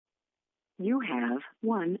You have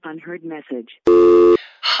one unheard message.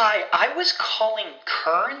 Hi, I was calling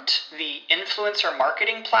Current, the influencer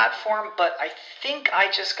marketing platform, but I think I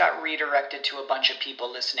just got redirected to a bunch of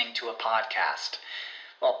people listening to a podcast.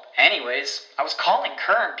 Well, anyways, I was calling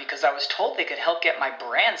Current because I was told they could help get my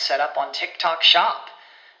brand set up on TikTok Shop,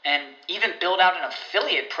 and even build out an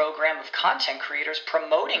affiliate program of content creators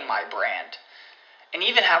promoting my brand, and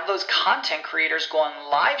even have those content creators go on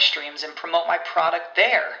live streams and promote my product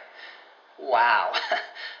there. Wow,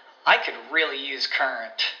 I could really use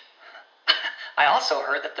Current. I also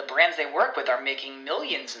heard that the brands they work with are making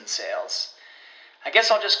millions in sales. I guess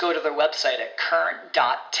I'll just go to their website at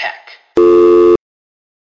current.tech.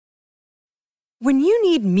 When you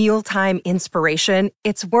need mealtime inspiration,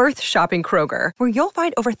 it's worth shopping Kroger, where you'll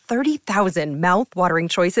find over 30,000 mouth-watering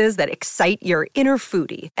choices that excite your inner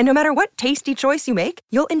foodie. And no matter what tasty choice you make,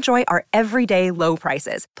 you'll enjoy our everyday low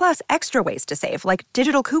prices, plus extra ways to save, like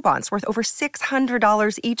digital coupons worth over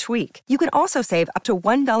 $600 each week. You can also save up to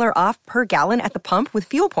 $1 off per gallon at the pump with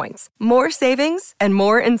fuel points. More savings and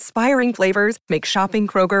more inspiring flavors make shopping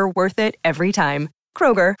Kroger worth it every time.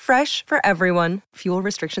 Kroger, fresh for everyone. Fuel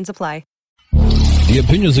restrictions apply. The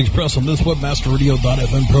opinions expressed on this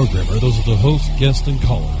WebmasterRadio.fm program are those of the host, guests, and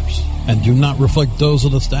callers, and do not reflect those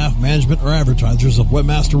of the staff, management, or advertisers of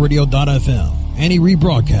WebmasterRadio.fm. Any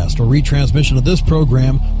rebroadcast or retransmission of this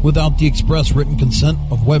program without the express written consent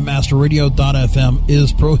of WebmasterRadio.fm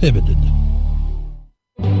is prohibited.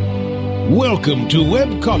 Welcome to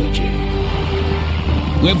Webcology.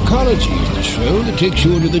 Webcology is the show that takes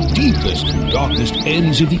you into the deepest and darkest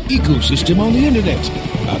ends of the ecosystem on the internet.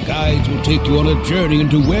 Our guides will take you on a journey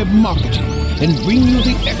into web marketing and bring you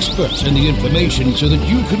the experts and the information so that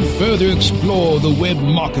you can further explore the web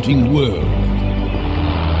marketing world.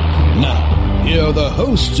 Now, here are the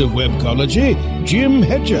hosts of Webcology, Jim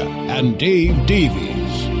Hedger and Dave Davies.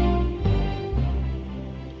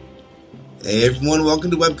 Hey everyone, welcome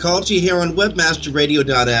to Webcology here on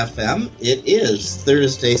WebmasterRadio.fm. It is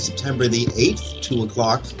Thursday, September the 8th, 2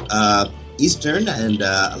 o'clock Eastern and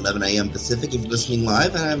 11 a.m. Pacific if you're listening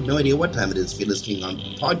live. And I have no idea what time it is if you're listening on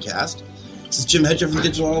podcast. This is Jim Hedger from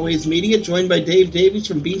Digital Always Media, joined by Dave Davies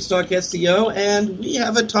from Beanstalk SEO, and we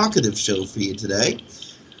have a talkative show for you today.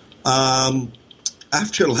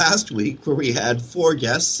 After last week, where we had 4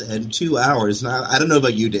 guests and 2 hours, and I don't know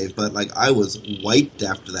about you, Dave, but I was wiped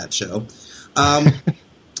after that show.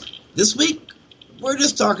 This week, we're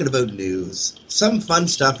just talking about news. Some fun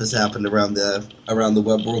stuff has happened around the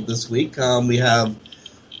web world this week. We have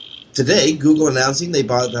today Google announcing they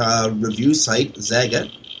bought the review site Zagat.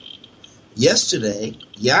 Yesterday,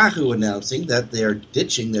 Yahoo announcing that they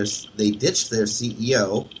ditched their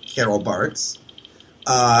CEO Carol Bartz.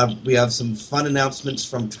 We have some fun announcements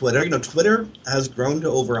from Twitter. Twitter has grown to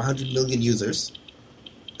over 100 million users.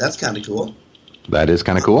 That's kind of cool. That is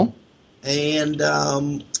kind of cool. And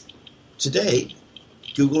today,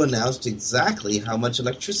 Google announced exactly how much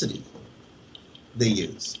electricity they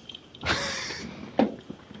use. I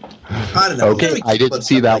don't know. Okay, I didn't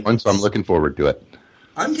see that one, so I'm looking forward to it.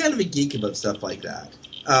 I'm kind of a geek about stuff like that.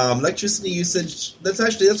 Electricity usage, that's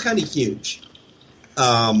kind of huge.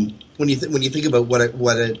 When you think about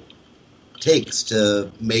what it takes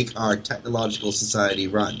to make our technological society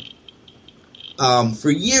run.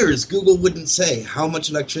 For years, Google wouldn't say how much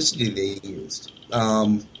electricity they used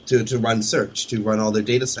to run search, to run all their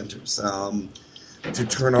data centers, to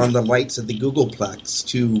turn on the lights at the Googleplex,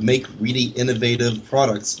 to make really innovative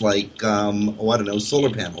products like, solar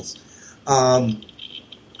panels.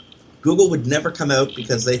 Google would never come out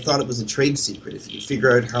because they thought it was a trade secret. If you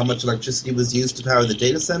figure out how much electricity was used to power the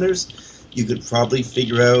data centers, you could probably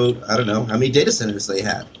figure out, how many data centers they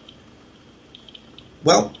had.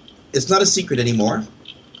 Well, it's not a secret anymore.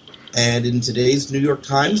 And in today's New York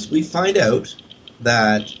Times, we find out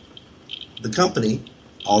that the company,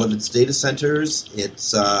 all of its data centers,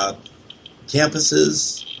 its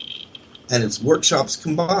campuses, and its workshops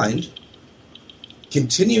combined,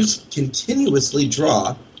 continuously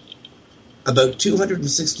draw about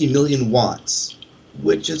 260 million watts,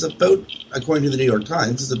 which is about, according to the New York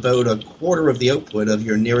Times, is about a quarter of the output of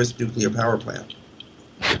your nearest nuclear power plant.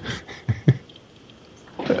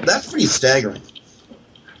 That's pretty staggering.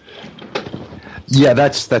 Yeah,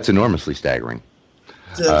 that's enormously staggering.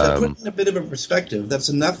 To put in a bit of a perspective, that's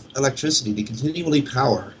enough electricity to continually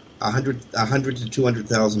power 100 to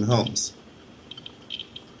 200,000 homes.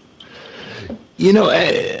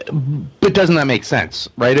 But doesn't that make sense,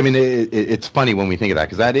 right? I mean, it's funny when we think of that,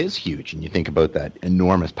 because that is huge, and you think about that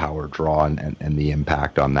enormous power draw and the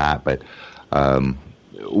impact on that. But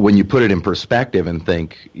when you put it in perspective and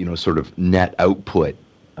think, sort of net output,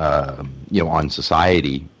 on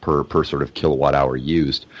society, per sort of kilowatt hour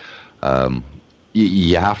used.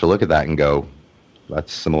 You have to look at that and go,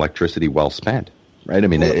 that's some electricity well spent, right? I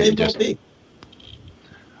mean, well, it may well be.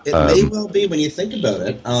 It may well be when you think about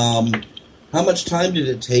it. How much time did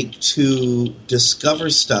it take to discover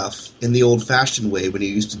stuff in the old-fashioned way when you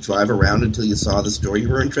used to drive around until you saw the store you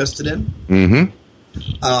were interested in?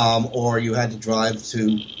 Mm-hmm. Or you had to drive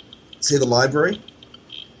to, say, the library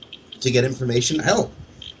to get information? Hell,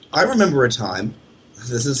 I remember a time,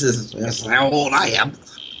 this is how old I am.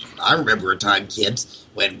 I remember a time, kids,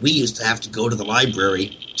 when we used to have to go to the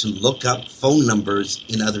library to look up phone numbers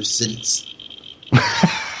in other cities.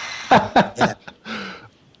 Yeah.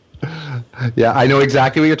 Yeah, I know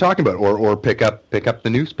exactly what you're talking about. Or pick up the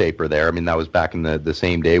newspaper there. I mean, that was back in the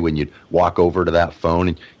same day when you'd walk over to that phone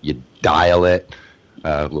and you'd dial it.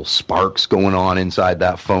 Little sparks going on inside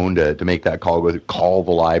that phone to make that call. Call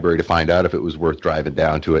the library to find out if it was worth driving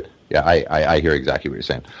down to it. Yeah, I hear exactly what you're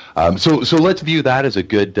saying. So let's view that as a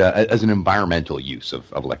good as an environmental use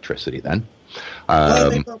of electricity then.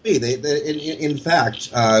 Well, it may well be. In fact,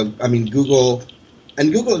 I mean, Google.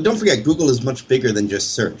 And Google, don't forget, Google is much bigger than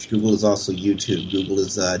just search. Google is also YouTube. Google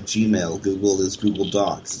is Gmail. Google is Google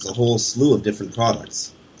Docs. It's a whole slew of different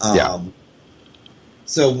products.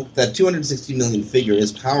 So that 260 million figure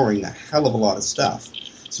is powering a hell of a lot of stuff.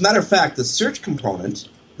 As a matter of fact, the search component,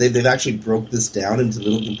 they've actually broke this down into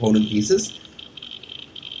little component pieces.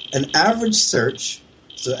 An average search,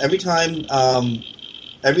 so every time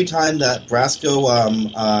that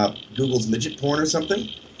Brasco Google's midget porn or something,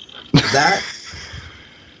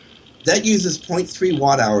 that uses 0.3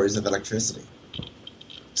 watt-hours of electricity.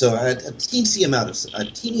 So a teeny amount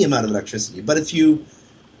of electricity. But if you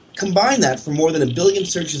combine that for more than 1 billion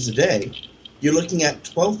searches a day, you're looking at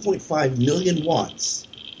 12.5 million watts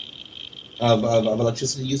of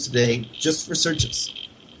electricity used today just for searches.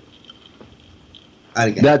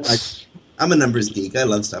 I'm a numbers geek. I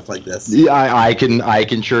love stuff like this. Yeah, I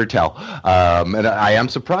can sure tell. And I am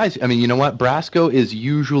surprised. I mean, you know what? Brasco is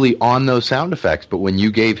usually on those sound effects, but when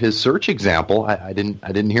you gave his search example, I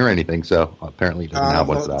didn't hear anything. So apparently, he doesn't have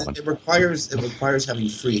one for that one. It requires having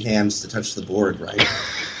free hands to touch the board, right?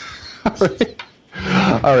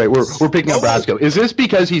 All right, we're picking up Brasco. Is this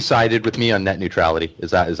because he sided with me on net neutrality? Is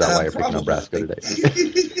that why you're picking up Brasco today?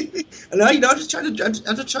 No, I'm just trying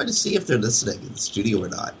to see if they're listening in the studio or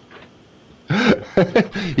not.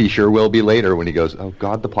 He sure will be later when he goes, oh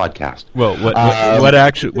God, the podcast. Well, what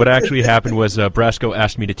actually happened was Brasco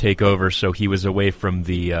asked me to take over, so he was away from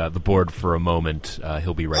the board for a moment.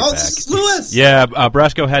 He'll be right back. This is Lewis. Yeah,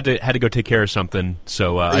 Brasco had to go take care of something,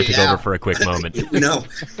 so I took over for a quick moment. No.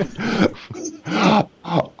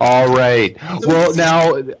 All right. Well,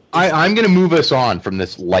 now I'm going to move us on from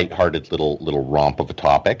this lighthearted little romp of a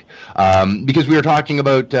topic because we were talking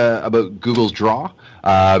about Google's Draw.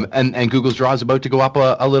 And Google's Draw is about to go up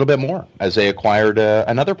a little bit more as they acquired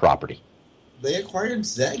another property. They acquired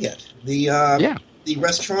Zagat, the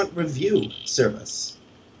restaurant review service.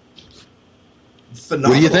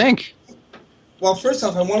 Phenomenal. What do you think? Well, first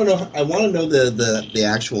off, I want to know the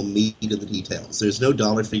actual meat of the details. There's no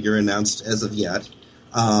dollar figure announced as of yet.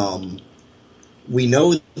 We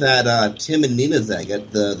know that Tim and Nina Zagat,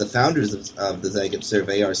 the founders of the Zagat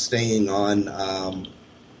survey, are staying on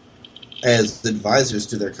as advisors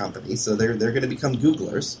to their company, so they're going to become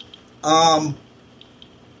Googlers. I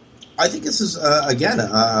think this is again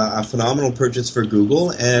a phenomenal purchase for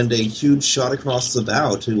Google and a huge shot across the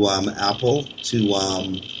bow to Apple,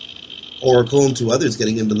 to Oracle, and to others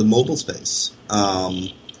getting into the mobile space.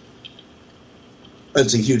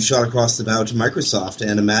 It's a huge shot across the bow to Microsoft,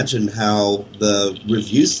 and imagine how the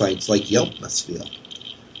review sites like Yelp must feel.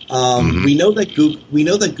 We know that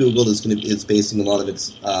Google is basing a lot of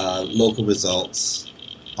its local results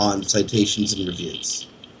on citations and reviews.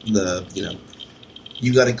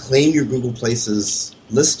 You got to claim your Google Places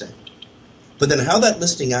listing, but then how that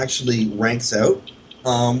listing actually ranks out.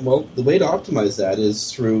 Well, the way to optimize that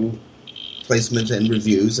is through placement and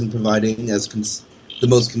reviews and providing the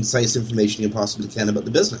most concise information you possibly can about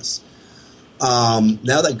the business. Now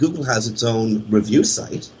that Google has its own review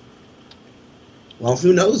site. Well,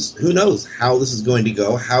 who knows? Who knows how this is going to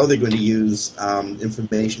go, how they're going to use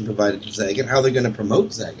information provided to Zagat, how they're going to promote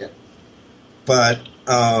Zagat. But,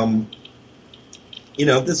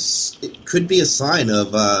 this could be a sign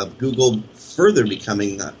of Google further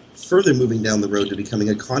moving down the road to becoming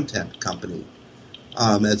a content company,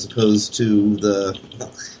 as opposed to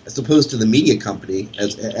the media company,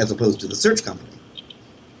 as opposed to the search company.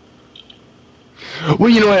 Well,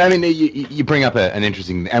 you know what? I mean, you bring up an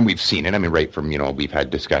interesting, and we've seen it. I mean, right from, we've had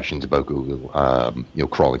discussions about Google,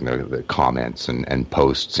 crawling the comments and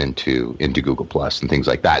posts into Google Plus and things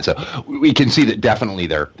like that. So we can see that definitely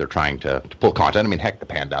they're trying to pull content. I mean, heck, the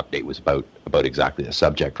Panda update was about exactly the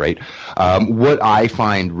subject, right? What I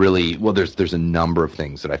find really, well, there's a number of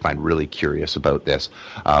things that I find really curious about this,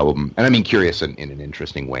 and I mean curious in an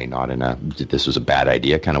interesting way, not in a this was a bad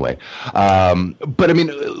idea kind of way. But I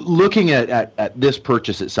mean, looking at this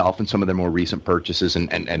purchase itself and some of their more recent purchases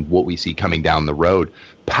and what we see coming down the road,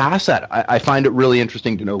 past that, I find it really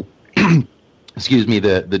interesting to know, excuse me,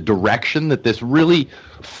 the direction that this really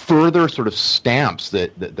further sort of stamps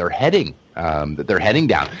that they're heading. That they're heading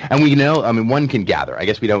down. And we know, I mean, one can gather, I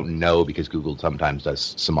guess we don't know because Google sometimes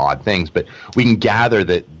does some odd things, but we can gather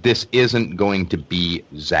that this isn't going to be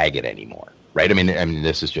Zagat anymore, right? I mean,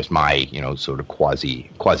 this is just my, sort of quasi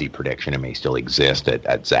prediction. It may still exist at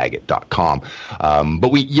Zagat.com.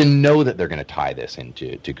 But you know that they're going to tie this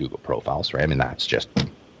into Google profiles, right? I mean,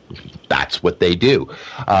 that's what they do.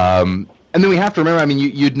 And then we have to remember, I mean,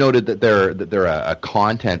 you'd noted that they're a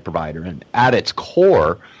content provider, and at its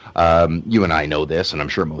core, you and I know this, and I'm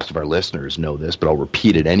sure most of our listeners know this, but I'll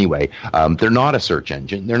repeat it anyway. They're not a search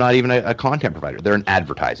engine. They're not even a content provider. They're an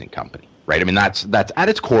advertising company, right? I mean, that's at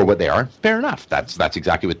its core what they are. Fair enough. That's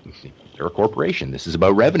exactly what they're a corporation. This is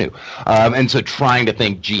about revenue. And so trying to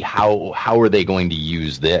think, gee, how are they going to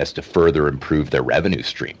use this to further improve their revenue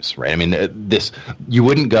streams, right? I mean, you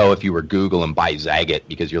wouldn't go if you were Google and buy Zagat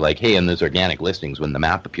because you're like, hey, in those organic listings, when the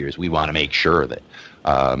map appears, we want to make sure that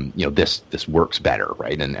this works better,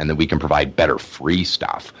 right? And that we can provide better free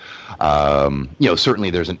stuff.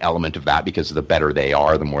 Certainly there's an element of that because the better they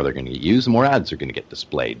are, the more they're going to get used, the more ads are going to get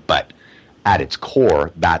displayed. But at its core,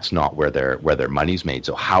 that's not where their money's made.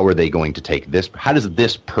 So how are they going to take this? How does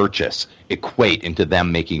this purchase equate into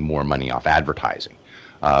them making more money off advertising?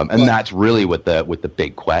 And that's really what the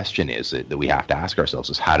big question is that we have to ask ourselves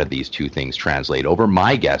is how do these two things translate over?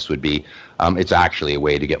 My guess would be it's actually a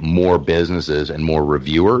way to get more businesses and more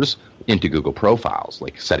reviewers into Google profiles,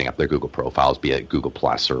 like setting up their Google profiles, be it Google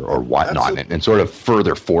Plus or whatnot, and sort of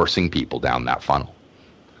further forcing people down that funnel.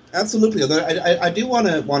 Absolutely. I do want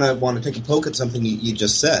to take a poke at something you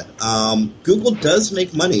just said. Google does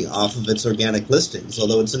make money off of its organic listings,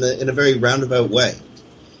 although it's in a very roundabout way.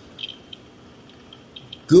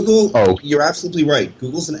 Google, You're absolutely right.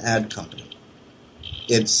 Google's an ad company.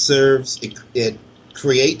 It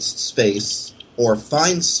creates space or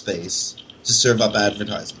finds space to serve up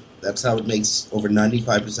advertising. That's how it makes over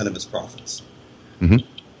 95% of its profits. Mm-hmm.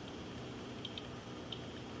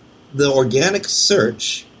 The organic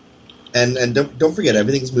search, and don't forget,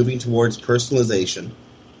 everything's moving towards personalization,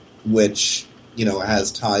 which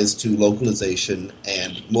has ties to localization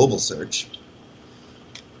and mobile search.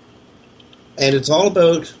 And it's all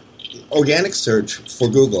about organic search for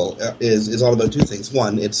Google is all about two things.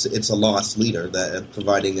 One, it's a loss leader that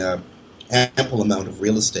providing an ample amount of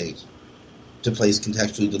real estate to place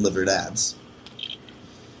contextually delivered ads.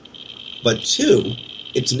 But two,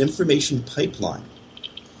 it's an information pipeline.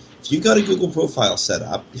 If you've got a Google profile set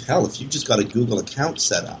up, hell, if you've just got a Google account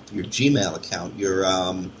set up, your Gmail account, your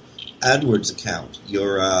AdWords account,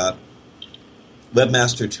 your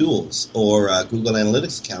Webmaster Tools or Google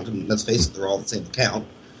Analytics account, and let's face it, they're all the same account.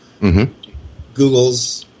 Mm-hmm.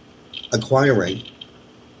 Google's acquiring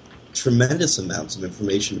tremendous amounts of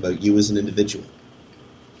information about you as an individual.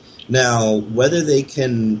 Now, whether they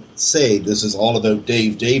can say this is all about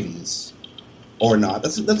Dave Davies or not,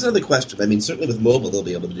 that's another question. I mean, certainly with mobile they'll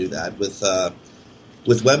be able to do that. With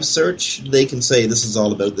web search, they can say this is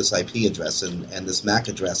all about this IP address and this MAC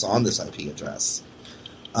address on this IP address.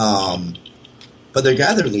 But they're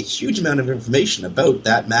gathering a huge amount of information about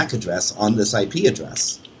that MAC address on this IP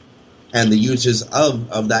address and the users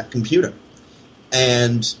of that computer.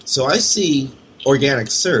 And so I see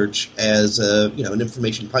organic search as an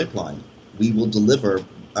information pipeline. We will deliver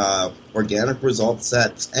organic result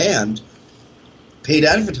sets and paid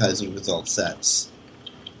advertising result sets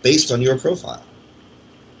based on your profile.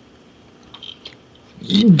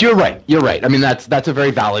 You're right. I mean, that's a very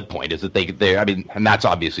valid point. Is that they I mean, and that's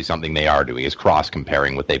obviously something they are doing is cross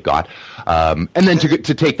comparing what they've got, and then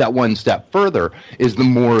to take that one step further is the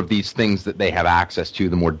more of these things that they have access to,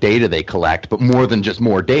 the more data they collect. But more than just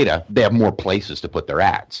more data, they have more places to put their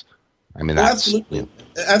ads. I mean, that's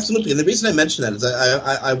absolutely. And the reason I mention that is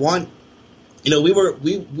I want,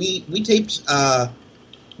 we taped.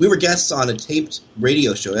 We were guests on a taped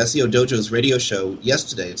radio show, SEO Dojo's radio show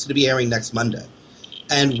yesterday. It's going to be airing next Monday.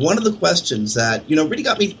 And one of the questions that really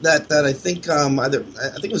got me that I think I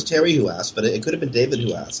think it was Terry who asked, but it could have been David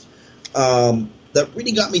who asked. that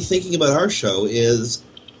really got me thinking about our show is,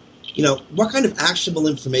 what kind of actionable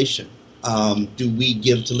information do we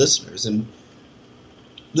give to listeners? And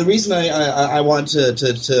the reason I want to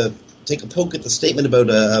take a poke at the statement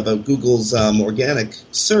about Google's organic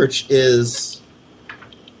search is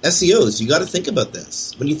SEOs. You got to think about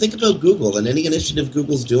this. When you think about Google and any initiative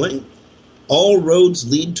Google's doing, all roads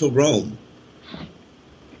lead to Rome.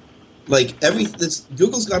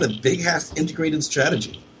 Google's got a big-ass integrated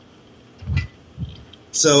strategy.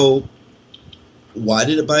 So, why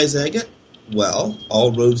did it buy Zagat? Well,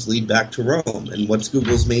 all roads lead back to Rome. And what's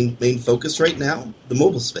Google's main focus right now? The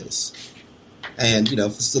mobile space. And,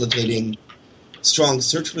 facilitating strong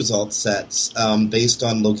search result sets based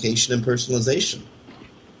on location and personalization.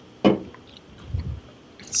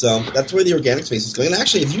 So that's where the organic space is going. And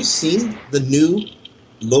actually, have you seen the new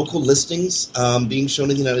local listings being shown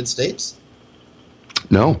in the United States?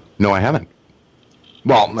 No, I haven't.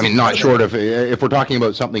 Well, I mean, not short of, if we're talking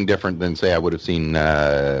about something different than, say, I would have seen,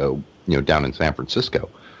 down in San Francisco,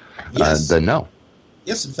 yes. Then no.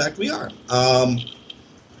 Yes, in fact, we are.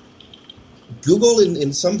 Google,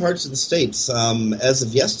 in some parts of the States, as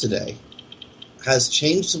of yesterday, has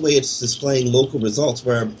changed the way it's displaying local results,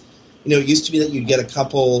 where, it used to be that you'd get a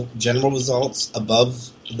couple general results above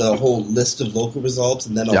the whole list of local results,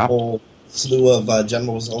 and then a whole slew of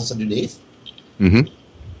general results underneath. Mm-hmm.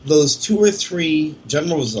 Those 2 or 3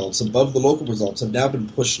 general results above the local results have now been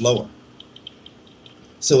pushed lower.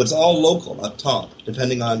 So it's all local up top,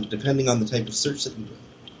 depending on the type of search that you do.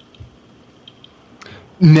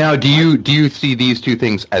 Now, do you see these two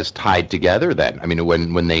things as tied together then? I mean,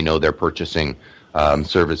 when they know they're purchasing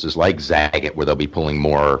services like Zagat, where they'll be pulling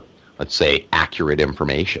more, let's say, accurate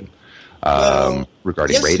information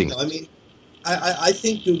regarding ratings? I mean, I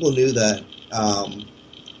think Google knew that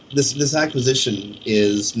this acquisition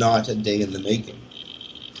is not a day in the making.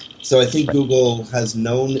 So I think Google has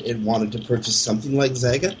known it wanted to purchase something like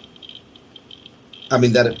Zagat. I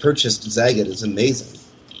mean, that it purchased Zagat is amazing.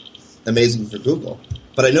 Amazing for Google.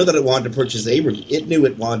 But I know that it wanted to purchase it knew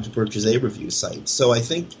it wanted to purchase a review site. So I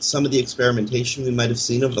think some of the experimentation we might have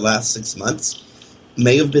seen over the last 6 months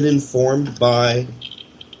may have been informed by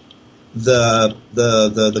the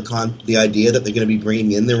idea that they're going to be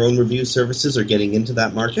bringing in their own review services or getting into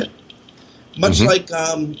that market. Much like,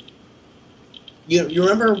 you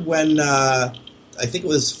remember when, I think it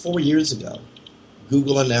was 4 years ago,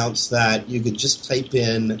 Google announced that you could just type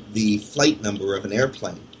in the flight number of an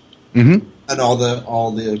airplane, and all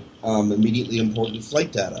the immediately important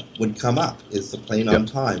flight data would come up. Is the plane on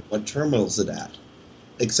time? What terminal is it at?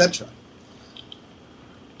 Etc.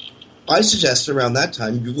 I suggested around that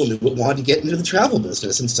time Google knew it wanted to get into the travel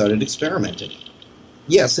business and started experimenting.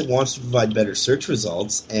 Yes, it wants to provide better search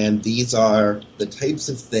results, and these are the types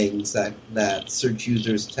of things that search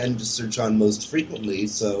users tend to search on most frequently,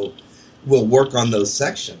 so we'll work on those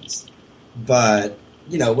sections. But,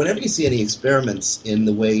 whenever you see any experiments in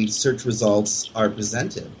the way search results are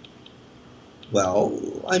presented, well,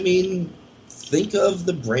 I mean, think of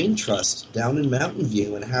the Brain Trust down in Mountain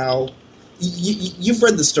View and how... You've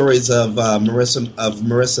read the stories of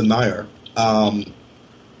Marissa Mayer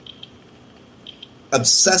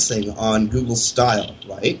obsessing on Google's style,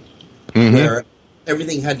 right? Mm-hmm. Where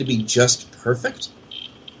everything had to be just perfect.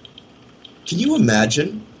 Can you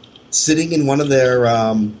imagine sitting in one of their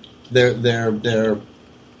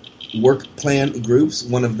work plan groups,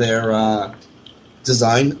 one of their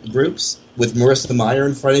design groups, with Marissa Mayer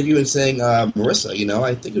in front of you and saying, Marissa,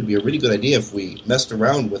 I think it would be a really good idea if we messed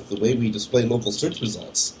around with the way we display local search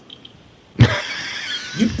results.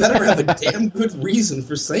 You better have a damn good reason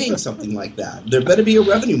for saying something like that. There better be a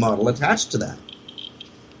revenue model attached to that.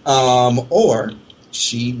 Or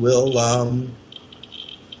she will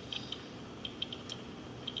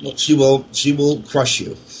she will crush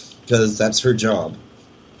you, because that's her job.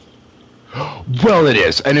 Well, it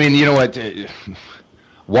is. I mean, you know what?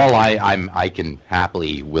 While I can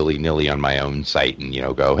happily willy-nilly on my own site and,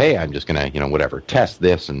 go, hey, I'm just going to, whatever, test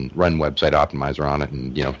this and run Website Optimizer on it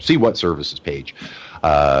and, see what services page,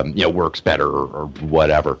 works better or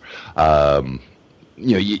whatever.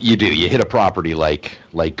 You hit a property like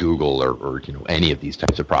Google or any of these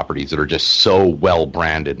types of properties that are just so well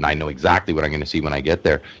branded and I know exactly what I'm going to see when I get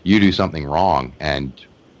there. You do something wrong and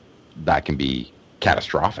that can be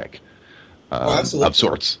catastrophic of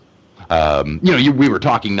sorts. We were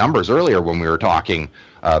talking numbers earlier when we were talking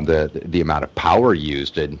the amount of power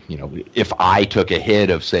used, and if I took a hit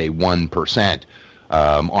of say 1%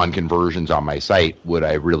 on conversions on my site, would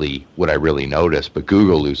I really notice? But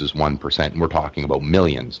Google loses 1%, and we're talking about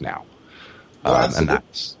millions now, and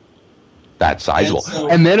That's sizable.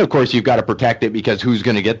 And then, of course, you've got to protect it because who's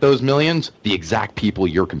going to get those millions? The exact people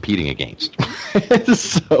you're competing against.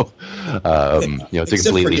 So, it's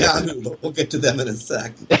completely different. Yahoo, we'll get to them in a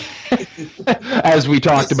sec. As we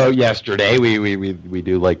talked about yesterday, we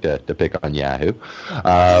do like to pick on Yahoo.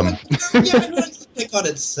 Yahoo likes to pick on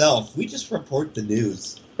itself. We just report the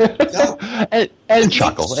news. and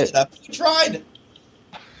chuckle. We tried.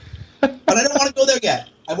 But I don't want to go there yet.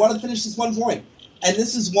 I want to finish this one point. And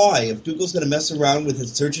this is why, if Google's going to mess around with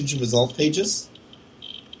its search engine result pages,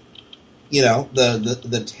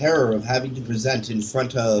 the terror of having to present in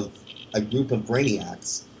front of a group of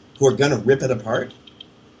brainiacs who are going to rip it apart.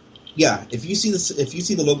 Yeah, if you see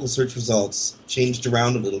the local search results changed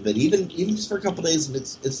around a little bit, even just for a couple of days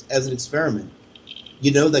as an experiment,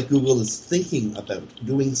 you know that Google is thinking about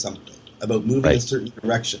doing something, about moving a certain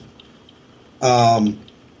direction.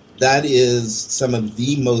 That is some of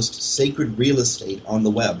the most sacred real estate on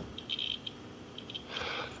the web.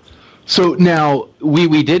 So now,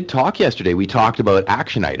 we did talk yesterday. We talked about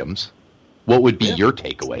action items. What would be your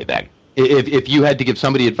takeaway then? If you had to give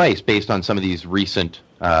somebody advice based on some of these recent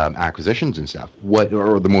acquisitions and stuff,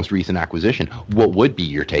 or the most recent acquisition, what would be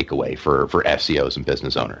your takeaway for SEOs and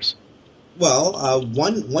business owners? Well,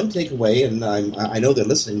 one takeaway, and I know they're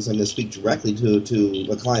listening, so I'm going to speak directly to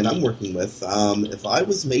a client I'm working with. If I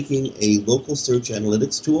was making a local search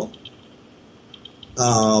analytics tool,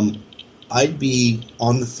 I'd be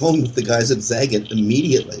on the phone with the guys at Zagat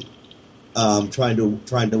immediately, trying to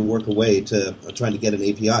work a way to trying to get an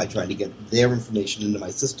API, trying to get their information into my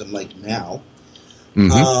system, like now.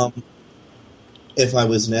 Mm-hmm. If I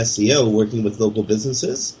was an SEO working with local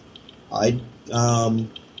businesses, I'd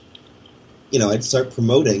start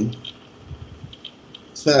promoting,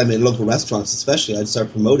 local restaurants especially, I'd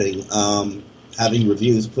start promoting having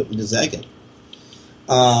reviews put into Zagat.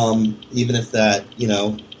 Even if that,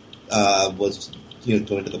 was, going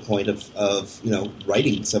to the point of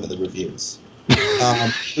writing some of the reviews.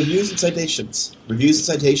 Reviews and citations.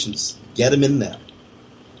 Get them in there.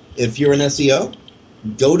 If you're an SEO,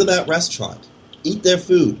 go to that restaurant. Eat their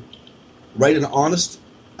food. Write an honest,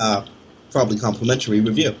 probably complimentary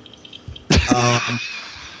review.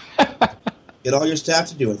 Get all your staff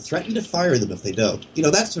to do it. Threaten to fire them if they don't.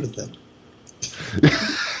 That sort of thing.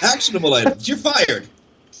 Actionable items. You're fired.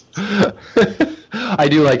 I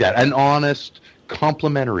do like that. An honest,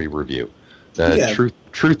 complimentary review.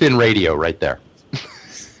 Truth in radio right there.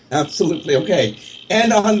 Absolutely. Okay.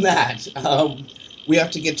 And on that, we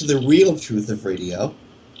have to get to the real truth of radio.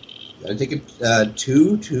 Got to take a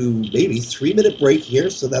 2 to maybe 3 minute break here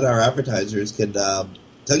so that our advertisers can tell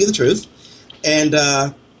you the truth. And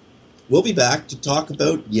we'll be back to talk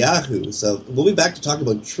about Yahoo. So we'll be back to talk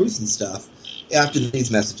about truth and stuff after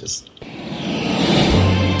these messages.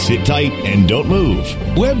 Sit tight and don't move.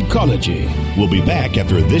 Webcology. We'll be back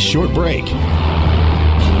after this short break.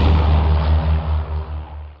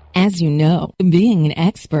 As you know, being an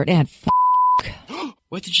expert at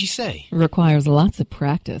What did she say? requires lots of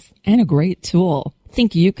practice and a great tool.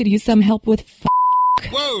 Think you could use some help with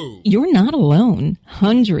Whoa! You're not alone.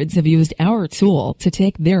 Hundreds have used our tool to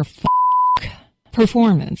take their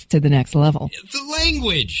performance to the next level. The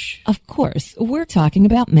language! Of course, we're talking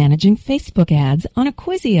about managing Facebook ads on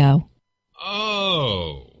Acquisio.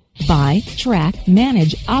 Oh. Buy, track,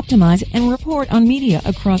 manage, optimize, and report on media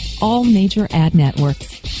across all major ad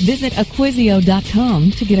networks. Visit Acquisio.com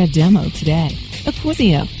to get a demo today.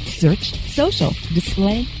 Acquisio. Search, social,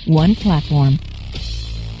 display, one platform.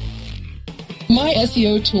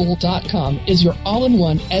 MySEOtool.com is your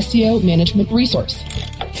all-in-one SEO management resource.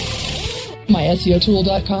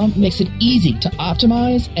 MySEOtool.com makes it easy to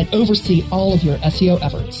optimize and oversee all of your SEO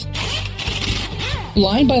efforts.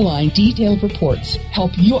 Line-by-line detailed reports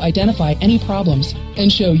help you identify any problems and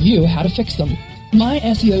show you how to fix them.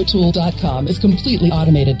 MySEOtool.com is completely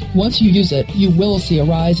automated. Once you use it, you will see a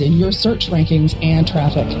rise in your search rankings and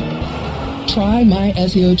traffic. Try My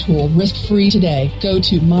SEO Tool risk-free today. Go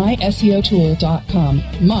to MySEOtool.com.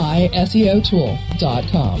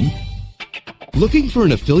 MySEOtool.com. Looking for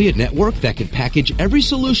an affiliate network that can package every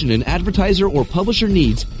solution an advertiser or publisher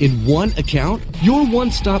needs in one account? Your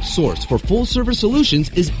one-stop source for full-service solutions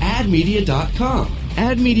is AdMedia.com.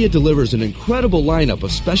 AdMedia delivers an incredible lineup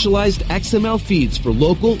of specialized XML feeds for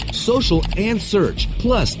local, social, and search,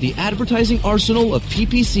 plus the advertising arsenal of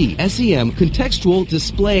PPC, SEM, contextual,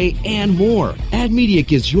 display, and more. AdMedia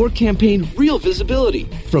gives your campaign real visibility,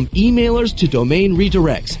 from emailers to domain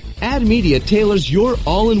redirects. Ad Media tailors your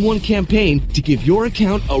all-in-one campaign to give your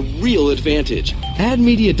account a real advantage.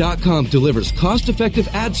 AdMedia.com delivers cost-effective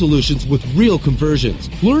ad solutions with real conversions.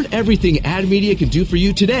 Learn everything Ad Media can do for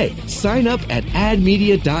you today. Sign up at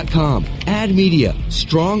AdMedia.com. Ad Media.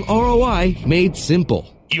 Strong ROI made simple.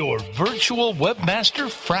 Your virtual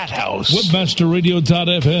webmaster frat house.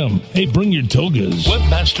 Webmasterradio.fm. Hey, bring your togas.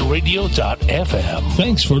 Webmasterradio.fm.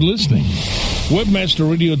 Thanks for listening.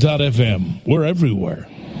 Webmasterradio.fm. We're everywhere.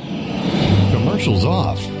 Commercials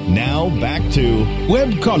off. Now back to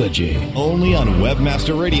Webcology, only on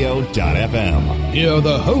Webmasterradio.fm. Here are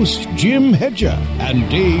the hosts, Jim Hedger and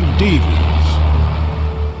Dave Davies.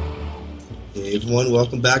 Hey everyone,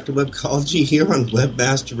 welcome back to Webcology here on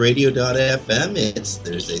WebmasterRadio.fm. It's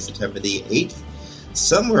Thursday, September the 8th,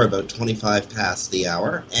 somewhere about 25 past the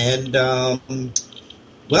hour. And,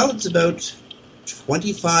 it's about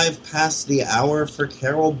 25 past the hour for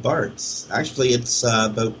Carol Bartz. Actually, it's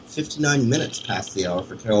about 59 minutes past the hour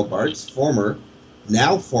for Carol Bartz,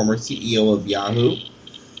 now former CEO of Yahoo.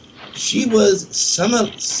 She was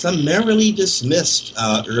summarily dismissed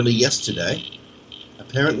early yesterday,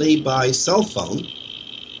 apparently by cell phone.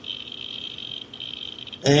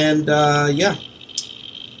 And,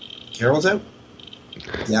 Carol's out.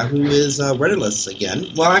 Yahoo is rudderless again.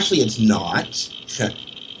 Well, actually, it's not.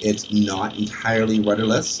 It's not entirely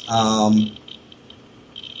rudderless. Oh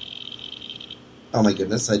my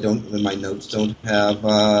goodness, my notes don't have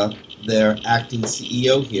their acting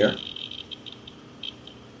CEO here.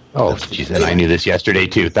 Oh, she said, I knew this yesterday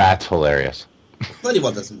too. That's hilarious. Bloody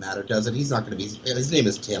well doesn't matter, does it? He's not going to be... His name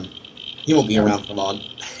is Tim. He won't be around for long.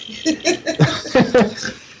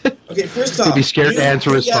 Okay, first off... He'd be scared to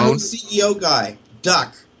answer his phone. CEO guy,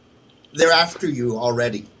 duck. They're after you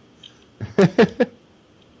already.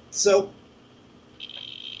 So,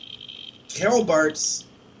 Carol Bartz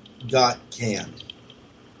got canned.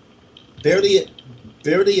 Barely a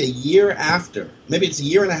year after, maybe it's a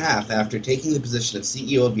year and a half after taking the position of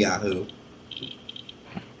CEO of Yahoo.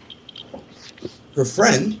 Her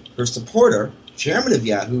friend, her supporter, chairman of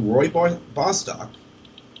Yahoo, Roy Bostock,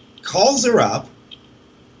 calls her up.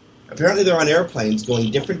 Apparently they're on airplanes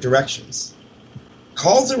going different directions.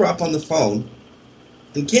 Calls her up on the phone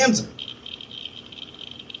and cans her.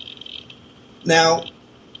 Now,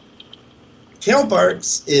 Carol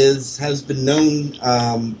Bartz has been known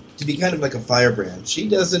to be kind of like a firebrand. She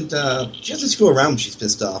doesn't screw around when she's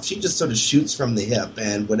pissed off. She just sort of shoots from the hip,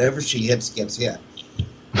 and whatever she hits gets hit.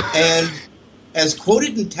 And as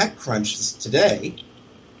quoted in TechCrunch today,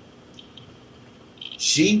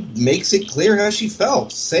 she makes it clear how she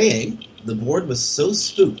felt, saying the board was so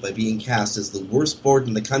spooked by being cast as the worst board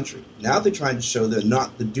in the country. Now they're trying to show they're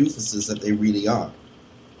not the doofuses that they really are.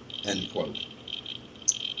 End quote.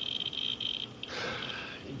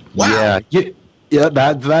 Wow. Yeah,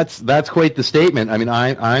 that's quite the statement. I mean,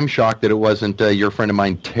 I'm shocked that it wasn't your friend of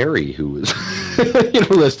mine Terry who was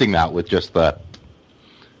listing that with just the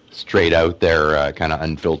straight out there kind of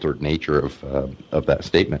unfiltered nature of that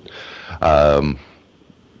statement. Well,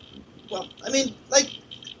 I mean,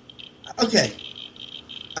 okay,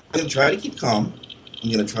 I'm going to try to keep calm.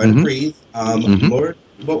 I'm going to try to breathe. Lord,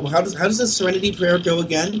 how does the Serenity prayer go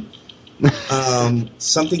again?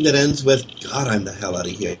 Something that ends with, God, I'm the hell out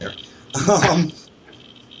of here.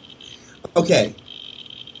 Okay.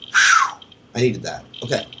 I needed that.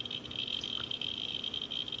 Okay.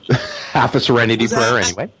 Half a Serenity prayer,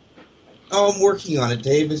 anyway. Oh, I'm working on it,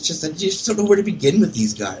 Dave. It's just, I just don't know where to begin with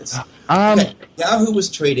these guys. Okay. Yahoo was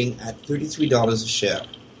trading at $33 a share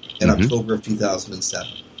in October of 2007.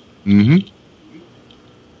 Mm-hmm.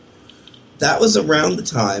 That was around the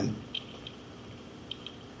time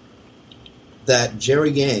that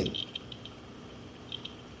Jerry Yang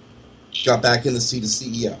got back in the seat of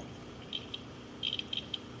CEO.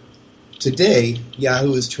 Today,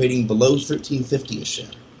 Yahoo is trading below $13.50 a share.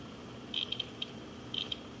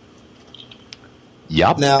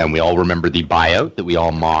 Yep, and we all remember the buyout that we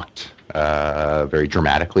all mocked very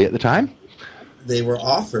dramatically at the time. They were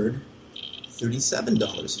offered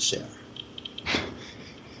 $37 a share.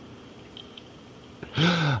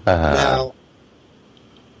 Now,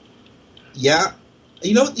 yeah,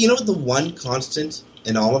 you know what the one constant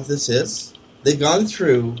in all of this is? They've gone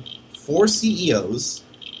through 4 CEOs.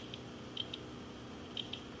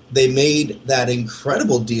 They made that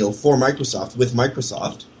incredible deal with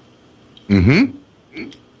Microsoft. Mm-hmm.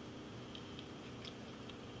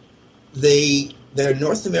 Their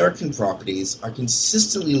North American properties are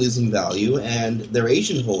consistently losing value, and their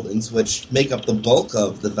Asian holdings, which make up the bulk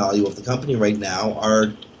of the value of the company right now,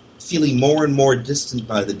 are feeling more and more distant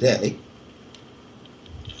by the day.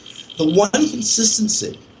 The one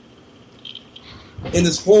consistency in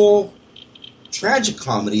this whole tragic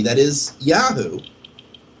comedy that is Yahoo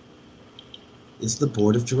is the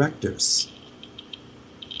board of directors.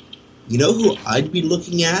 You know who I'd be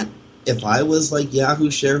looking at if I was like Yahoo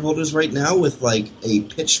shareholders right now with like a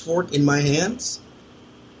pitchfork in my hands?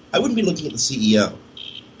 I wouldn't be looking at the CEO.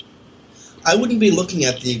 I wouldn't be looking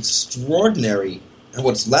at the extraordinary, and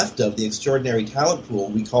what's left of the extraordinary talent pool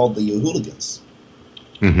we call the Hooligans.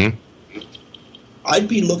 Mm-hmm. I'd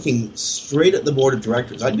be looking straight at the board of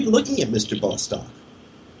directors. I'd be looking at Mr. Bostock.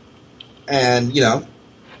 And, you know,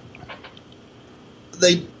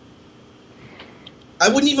 I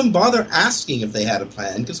wouldn't even bother asking if they had a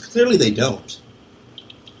plan, because clearly they don't.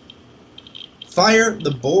 Fire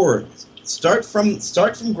the board. Start from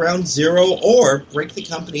ground zero, or break the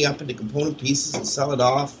company up into component pieces and sell it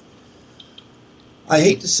off. I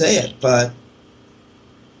hate to say it, but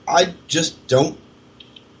I just don't.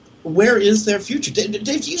 Where is their future? Dave,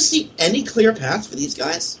 do you see any clear path for these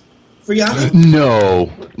guys? For Yahoo?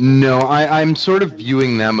 No. I'm sort of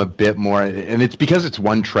viewing them a bit more, and it's because it's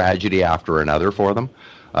one tragedy after another for them,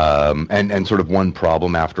 and sort of one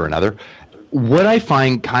problem after another. What I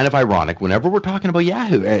find kind of ironic, whenever we're talking about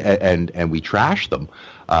Yahoo and we trash them,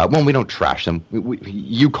 well, we don't trash them.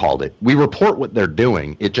 You called it. We report what they're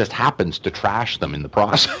doing. It just happens to trash them in the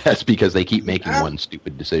process because they keep making one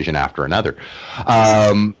stupid decision after another.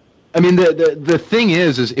 I mean, the thing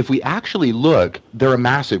is if we actually look, they're a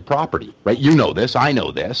massive property, right? You know this, I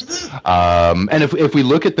know this. And if we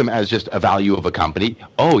look at them as just a value of a company,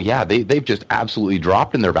 oh yeah, they've just absolutely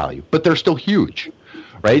dropped in their value, but they're still huge,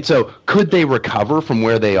 right? So could they recover from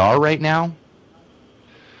where they are right now?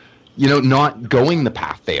 You know, not going the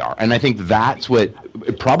path they are. And I think that's what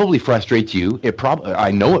it probably frustrates you.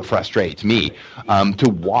 I know it frustrates me to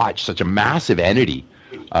watch such a massive entity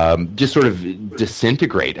just sort of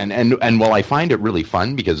disintegrate. And while I find it really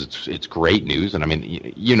fun because it's great news, and I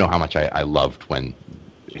mean, you know how much I loved when,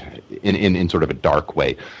 in sort of a dark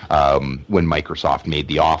way, when Microsoft made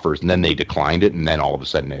the offers and then they declined it, and then all of a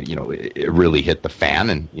sudden, you know, it really hit the fan,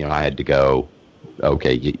 and you know, I had to go,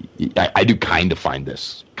 okay, I do kind of find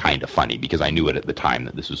this kind of funny because I knew it at the time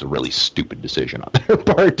that this was a really stupid decision on their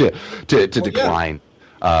part to decline. Yeah.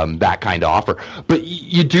 That kind of offer. But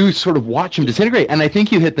you do sort of watch them disintegrate. And I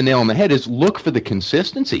think you hit the nail on the head, is look for the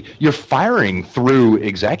consistency. You're firing through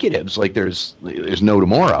executives like there's no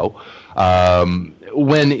tomorrow.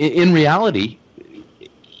 When in reality,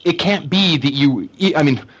 it can't be that I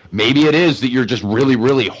mean, maybe it is that you're just really,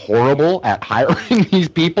 really horrible at hiring these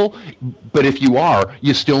people. But if you are,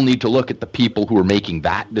 you still need to look at the people who are making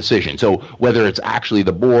that decision. So whether it's actually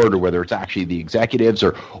the board or whether it's actually the executives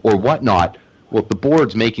or whatnot, well, if the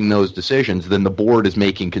board's making those decisions, then the board is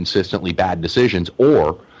making consistently bad decisions,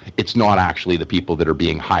 or it's not actually the people that are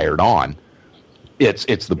being hired on. It's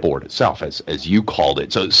the board itself, as you called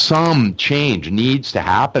it. So some change needs to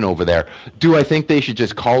happen over there. Do I think they should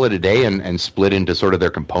just call it a day and split into sort of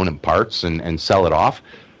their component parts and sell it off?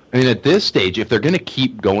 I mean, at this stage, if they're going to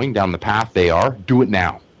keep going down the path they are, do it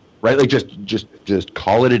now, right? Like just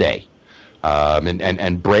call it a day.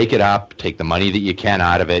 And break it up, take the money that you can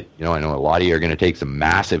out of it. You know, I know a lot of you are going to take some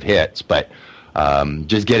massive hits, but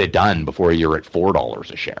just get it done before you're at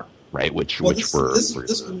 $4 a share, right?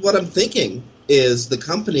 This what I'm thinking is the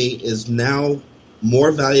company is now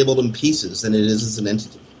more valuable in pieces than it is as an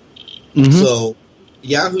entity. Mm-hmm. So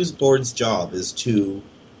Yahoo's board's job is to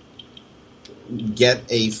get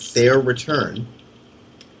a fair return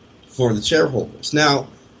for the shareholders. Now,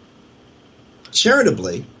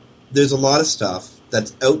 charitably, there's a lot of stuff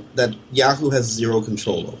that's out that Yahoo has zero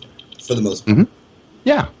control over, for the most part. Mm-hmm.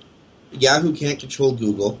 Yeah. Yahoo can't control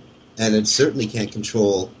Google, and it certainly can't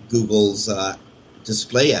control Google's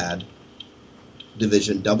display ad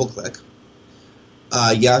division, DoubleClick.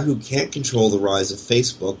 Yahoo can't control the rise of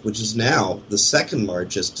Facebook, which is now the second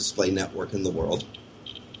largest display network in the world.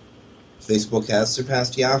 Facebook has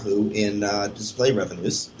surpassed Yahoo in display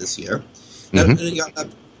revenues this year. Mm-hmm. Now,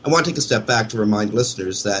 I want to take a step back to remind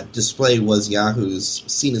listeners that display was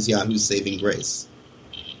seen as Yahoo's saving grace.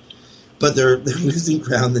 But they're losing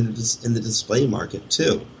ground in the display market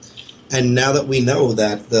too. And now that we know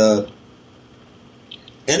that the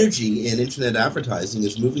energy in internet advertising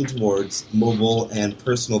is moving towards mobile and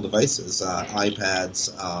personal devices,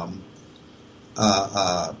 iPads,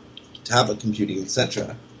 tablet computing,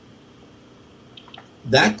 etc.,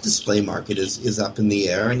 that display market is up in the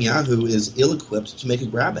air, and Yahoo is ill-equipped to make a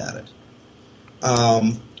grab at it.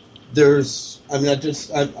 I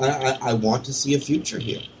want to see a future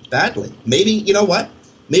here, badly. Maybe, you know what?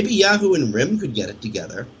 Maybe Yahoo and RIM could get it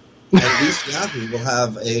together. At least Yahoo will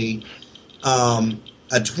have a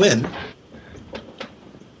twin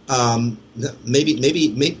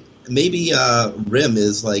Maybe RIM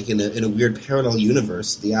is like in a weird parallel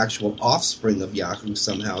universe, the actual offspring of Yahoo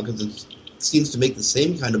somehow, because it seems to make the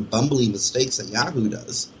same kind of bumbly mistakes that Yahoo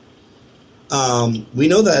does. We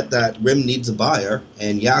know that RIM needs a buyer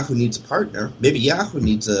and Yahoo needs a partner. Maybe Yahoo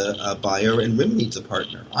needs a buyer and RIM needs a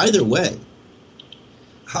partner. Either way,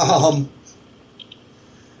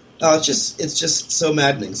 it's just so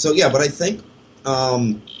maddening. So yeah, but I think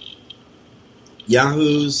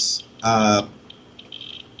Yahoo's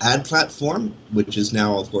ad platform, which is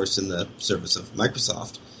now, of course, in the service of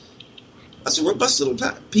Microsoft, that's a robust little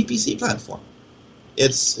PPC platform.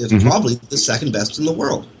 It's probably the second best in the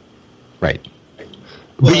world. Right.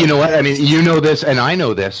 But you know what? I mean, you know this, and I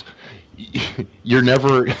know this. You're not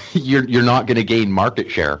going to gain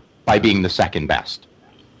market share by being the second best.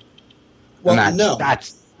 Well,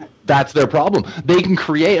 That's their problem. They can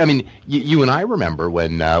create. I mean, you and I remember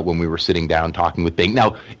when we were sitting down talking with Bing.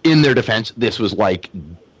 Now, in their defense, this was like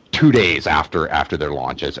 2 days after their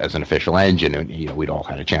launch as an official engine, and we'd all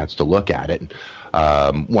had a chance to look at it. And,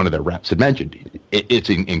 one of their reps had mentioned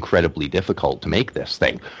it's incredibly difficult to make this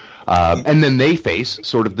thing. And then they face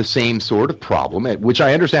sort of the same sort of problem, which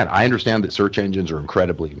I understand. I understand that search engines are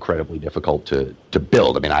incredibly difficult to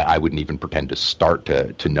build. I mean, I wouldn't even pretend to start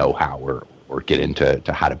to know how or get into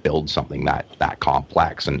how to build something that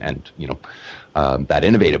complex and that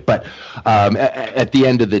innovative. But at the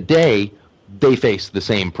end of the day, they face the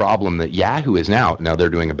same problem that Yahoo is now. Now they're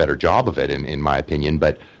doing a better job of it, in my opinion.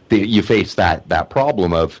 But you face that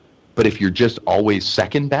problem of, but if you're just always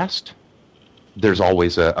second best, there's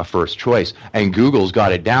always a first choice. And Google's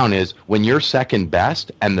got it down is when you're second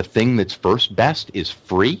best and the thing that's first best is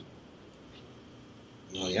free.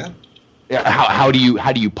 Well, yeah. How do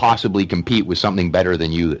you possibly compete with something better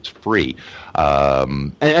than you that's free?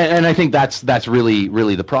 And I think that's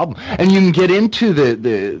really the problem. And you can get into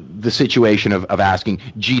the situation of asking,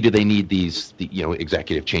 gee, do they need these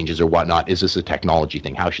executive changes or whatnot? Is this a technology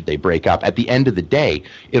thing? How should they break up? At the end of the day,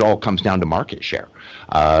 it all comes down to market share.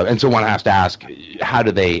 And so one has to ask, how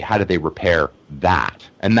do they repair that?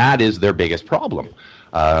 And that is their biggest problem.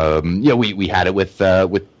 We had it with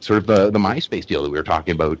sort of the MySpace deal that we were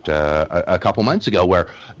talking about a couple months ago, where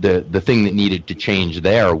the thing that needed to change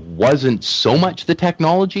there wasn't so much the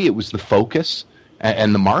technology, it was the focus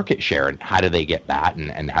and the market share, and how do they get that,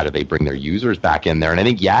 and how do they bring their users back in there. And I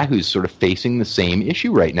think Yahoo's sort of facing the same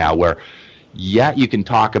issue right now, where you can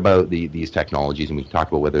talk about these technologies, and we can talk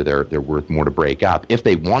about whether they're worth more to break up. If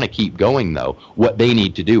they want to keep going, though, what they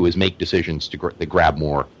need to do is make decisions to grab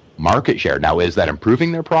more market share. Now, is that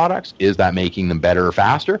improving their products? Is that making them better or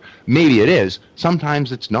faster? Maybe it is.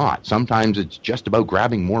 Sometimes it's not. Sometimes it's just about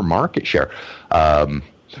grabbing more market share.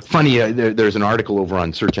 Funny, there's an article over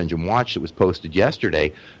on Search Engine Watch that was posted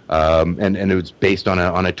yesterday, and it was based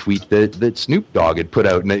on a tweet that Snoop Dogg had put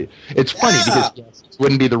out. And it's funny because it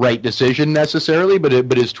wouldn't be the right decision necessarily, but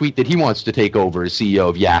his tweet that he wants to take over as CEO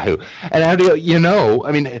of Yahoo. And how do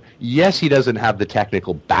I mean, yes, he doesn't have the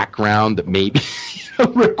technical background that may be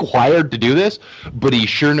required to do this, but he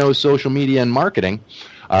sure knows social media and marketing.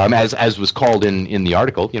 As was called in the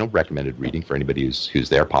article, recommended reading for anybody who's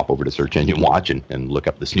there. Pop over to Search Engine Watch and look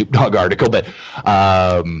up the Snoop Dogg article. But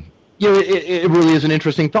it really is an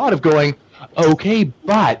interesting thought of going, okay,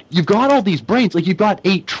 but you've got all these brains, like you've got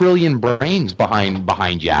 8 trillion brains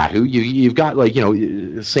behind Yahoo. You've got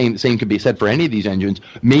same could be said for any of these engines.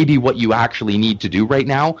 Maybe what you actually need to do right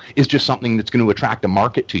now is just something that's going to attract a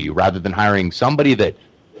market to you, rather than hiring somebody that.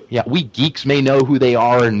 Yeah, we geeks may know who they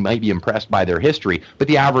are and might be impressed by their history, but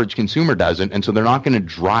the average consumer doesn't, and so they're not going to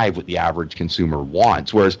drive what the average consumer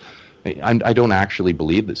wants. Whereas I don't actually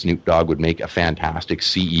believe that Snoop Dogg would make a fantastic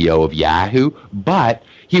CEO of Yahoo, but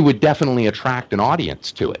he would definitely attract an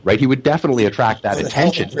audience to it, right? He would definitely attract that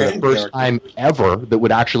attention for the first time ever that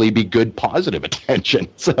would actually be good, positive attention.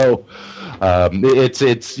 So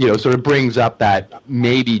it's sort of brings up that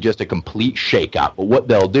maybe just a complete shakeup. But what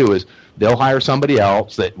they'll do is they'll hire somebody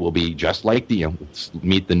else that will be just like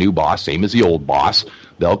meet the new boss, same as the old boss.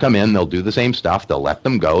 They'll come in, they'll do the same stuff, they'll let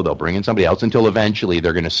them go, they'll bring in somebody else until eventually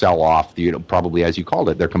they're going to sell off, probably as you called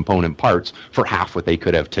it, their component parts for half what they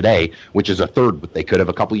could have today, which is a third what they could have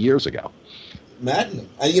a couple of years ago. Maddening.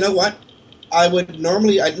 You know what? I'm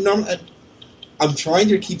trying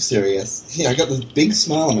to keep serious. I got this big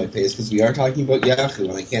smile on my face because we are talking about Yahoo,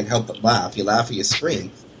 and I can't help but laugh. You laugh or you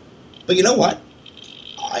scream. But you know what?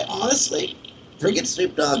 I honestly, forget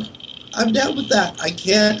Snoop Dogg. I'm down with that. I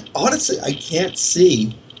can't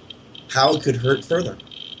see how it could hurt further.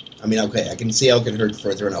 I mean, okay, I can see how it could hurt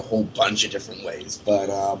further in a whole bunch of different ways, but,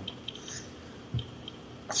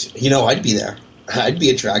 I'd be there. I'd be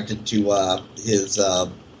attracted to his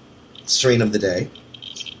strain of the day.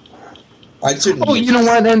 I'd certainly. Oh, you know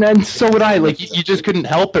what? And so would I. Like, you just couldn't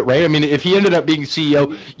help it, right? I mean, if he ended up being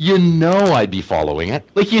CEO, you know I'd be following it.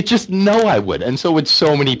 Like, you just know I would. And so would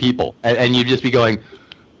so many people. And you'd just be going,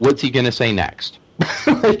 what's he going to say next?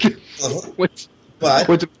 Like, what's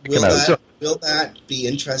will that be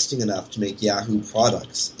interesting enough to make Yahoo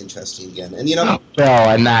products interesting again? And, well,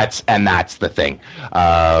 and that's the thing.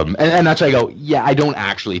 And that's why I go, yeah, I don't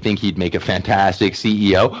actually think he'd make a fantastic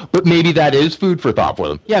CEO, but maybe that is food for thought for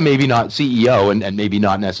them. Yeah, maybe not CEO and maybe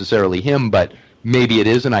not necessarily him, but maybe it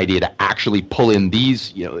is an idea to actually pull in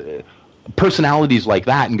these, personalities like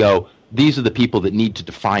that and go, these are the people that need to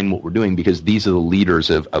define what we're doing, because these are the leaders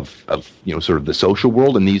of sort of the social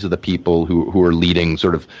world, and these are the people who are leading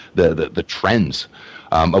sort of the trends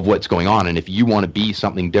of what's going on. And if you want to be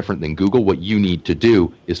something different than Google, what you need to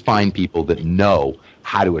do is find people that know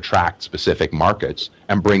how to attract specific markets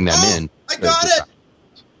and bring them in. I got it.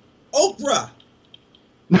 Oprah.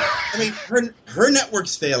 I mean, her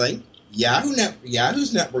network's failing.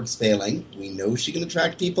 Yahoo's network's failing. We know she can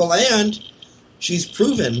attract people, and she's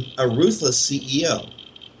proven a ruthless CEO.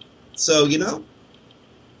 So,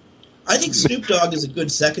 I think Snoop Dogg is a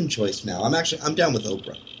good second choice now. I'm down with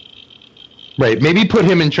Oprah. Right. Maybe put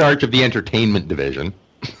him in charge of the entertainment division.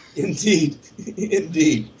 Indeed.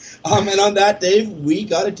 And on that, Dave,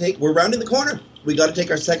 we're rounding the corner. We got to take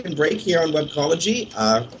our second break here on Webcology,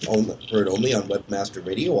 heard only on Webmaster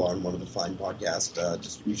Radio or on one of the fine podcast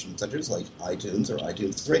distribution centers like iTunes or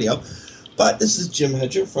iTunes Radio. But this is Jim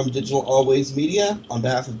Hedger from Digital Always Media. On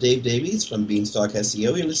behalf of Dave Davies from Beanstalk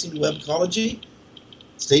SEO, you're listening to Webcology.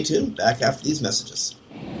 Stay tuned. Back after these messages.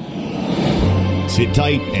 Sit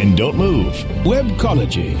tight and don't move.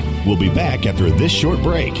 Webcology. We'll be back after this short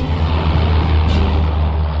break.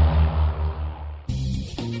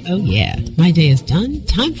 Oh yeah, my day is done.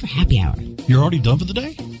 Time for happy hour. You're already done for the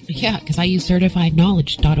day? Yeah, because I use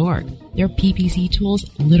CertifiedKnowledge.org. Their PPC tools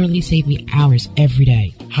literally save me hours every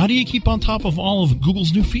day. How do you keep on top of all of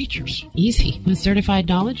Google's new features? Easy. With Certified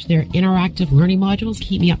Knowledge, their interactive learning modules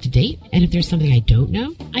keep me up to date. And if there's something I don't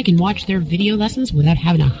know, I can watch their video lessons without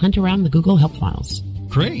having to hunt around the Google help files.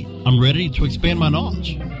 Great. I'm ready to expand my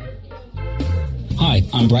knowledge. Hi,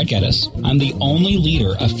 I'm Brad Geddes. I'm the only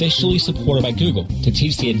leader officially supported by Google to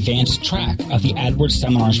teach the advanced track of the AdWords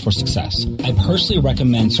Seminars for Success. I personally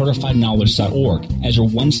recommend CertifiedKnowledge.org as your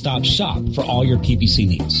one-stop shop for all your PPC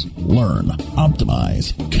needs. Learn,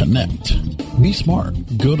 optimize, connect. Be smart.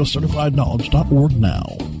 Go to CertifiedKnowledge.org now.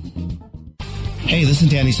 Hey, this is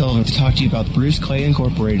Danny Sullivan to talk to you about Bruce Clay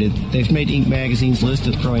Incorporated. They've made Inc. Magazine's list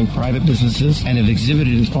of growing private businesses and have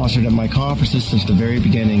exhibited and sponsored at my conferences since the very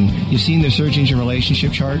beginning. You've seen their search engine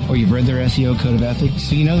relationship chart, or you've read their SEO code of ethics,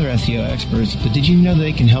 so you know they're SEO experts. But did you know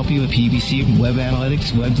they can help you with PPC, web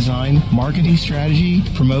analytics, web design, marketing strategy,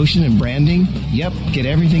 promotion, and branding? Yep, get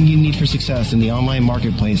everything you need for success in the online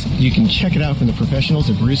marketplace. You can check it out from the professionals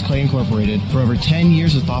at Bruce Clay Incorporated. For over 10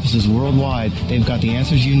 years with offices worldwide, they've got the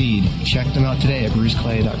answers you need. Check them out today at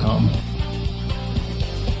bruceclay.com.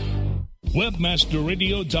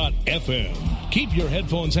 Webmasterradio.fm. Keep your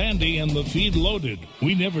headphones handy and the feed loaded.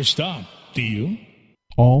 We never stop. Do you?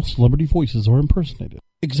 All celebrity voices are impersonated.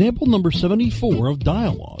 Example number 74 of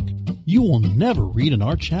dialogue. You will never read in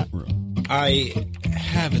our chat room. I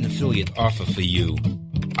have an affiliate offer for you.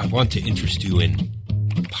 I want to interest you in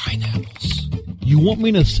pineapples. You want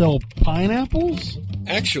me to sell pineapples?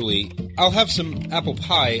 Actually, I'll have some apple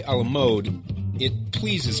pie a la mode. It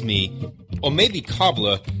pleases me. Or maybe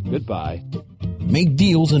cobbler. Goodbye. Make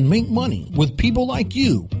deals and make money with people like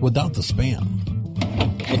you without the spam.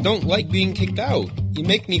 I don't like being kicked out. You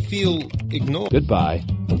make me feel ignored. Goodbye.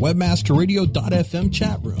 The WebmasterRadio.fm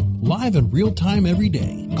chat room. Live in real time every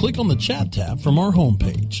day. Click on the chat tab from our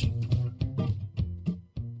homepage.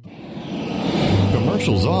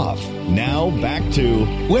 Commercials off. Now back to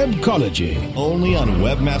Webcology, only on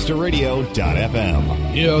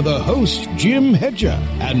WebmasterRadio.fm. Here are the hosts, Jim Hedger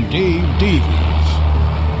and Dave Davies.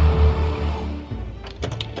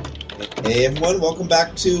 Hey everyone, welcome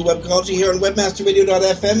back to Webcology here on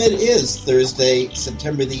WebmasterRadio.fm. It is Thursday,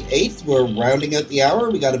 September the 8th. We're rounding out the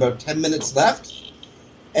hour. We got about 10 minutes left.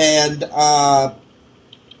 And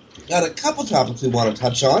got a couple topics we want to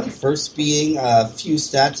touch on. First being a few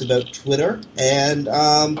stats about Twitter. And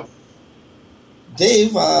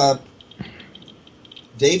Dave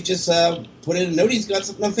just put in a note. He's got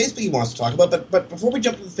something on Facebook he wants to talk about. But before we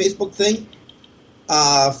jump to the Facebook thing,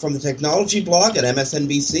 from the technology blog at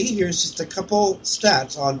MSNBC, here's just a couple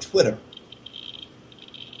stats on Twitter.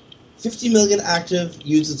 50 million active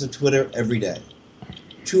users of Twitter every day.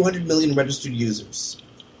 200 million registered users.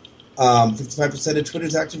 55% of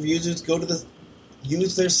Twitter's active users go to the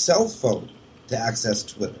use their cell phone to access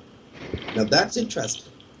Twitter. Now that's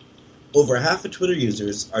interesting. Over half of Twitter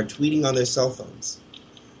users are tweeting on their cell phones.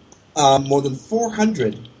 More than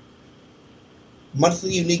 400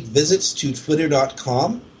 monthly unique visits to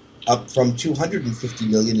Twitter.com, up from 250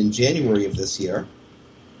 million in January of this year.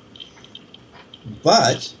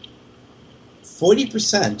 But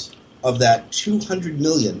 40% of that 200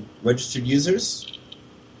 million registered users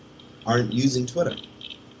aren't using Twitter.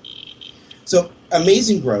 So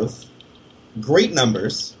amazing growth, great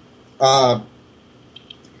numbers,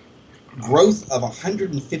 growth of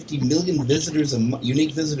 150 million visitors,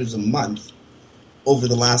 unique visitors a month over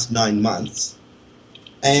the last 9 months,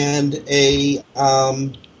 and a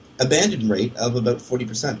abandon rate of about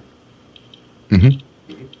 40%. Mm-hmm.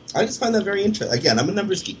 I just find that very interesting. Again, I'm a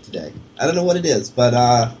numbers geek today. I don't know what it is,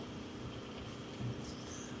 but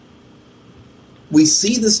we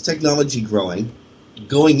see this technology growing,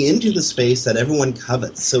 going into the space that everyone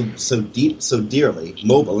covets so dearly,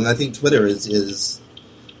 mobile. And I think Twitter is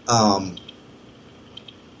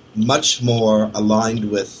much more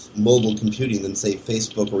aligned with mobile computing than, say,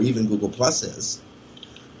 Facebook or even Google Plus is.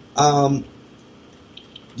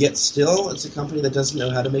 Yet still, it's a company that doesn't know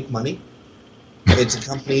how to make money. It's a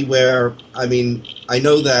company where, I mean, I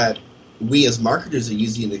know that we as marketers are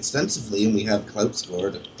using it extensively, and we have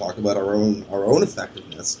CloutScore to talk about our own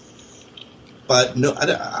effectiveness. But no,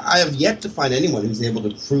 I have yet to find anyone who's able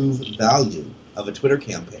to prove value of a Twitter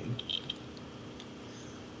campaign.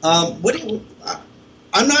 I'm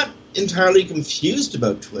not entirely confused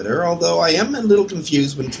about Twitter, although I am a little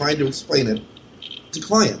confused when trying to explain it to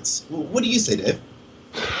clients. What do you say, Dave?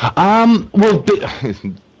 Well,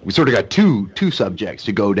 we sort of got two subjects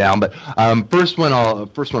to go down, but first one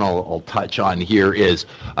I'll touch on here is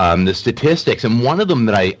the statistics, and one of them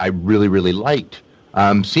that I really liked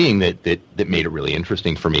seeing that made it really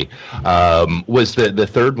interesting for me was the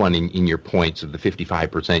third one in your points of the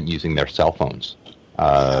 55% using their cell phones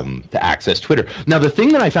to access Twitter. Now, the thing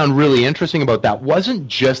that I found really interesting about that wasn't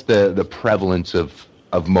just the prevalence of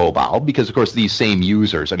mobile, because of course these same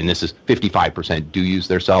users, I mean, this is 55% do use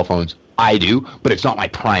their cell phones. I do, but it's not my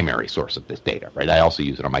primary source of this data, right? I also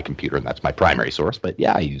use it on my computer, and that's my primary source. But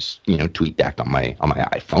yeah, I use TweetDeck on my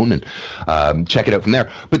iPhone and check it out from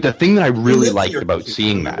there. But the thing that I really liked about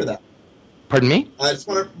seeing that, pardon me? I just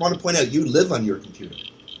want to point out, you live on your computer.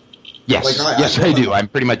 Yes, I do. I'm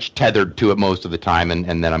pretty much tethered to it most of the time,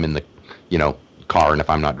 and then I'm in the car, and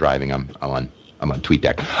if I'm not driving, I'm on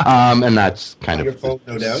TweetDeck, and that's kind of your phone,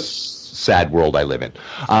 no doubt. Sad world I live in.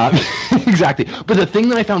 Exactly. But the thing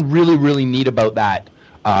that I found really neat about that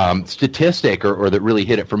statistic, or that really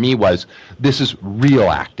hit it for me, was this is real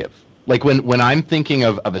active. Like when I'm thinking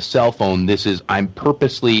of a cell phone, I'm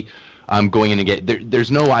purposely going in and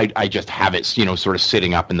there's no I just have it sort of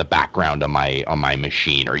sitting up in the background on my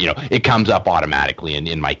machine, or it comes up automatically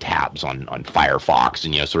in my tabs on Firefox,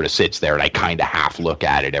 and sort of sits there, and I kind of half look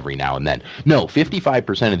at it every now and then. No,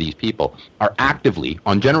 55% of these people are actively,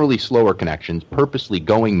 on generally slower connections, purposely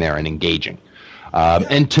going there and engaging.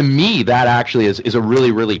 And to me, that actually is a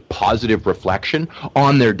really positive reflection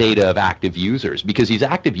on their data of active users, because these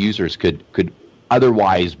active users could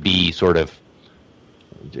otherwise be sort of,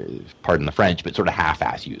 pardon the French, but sort of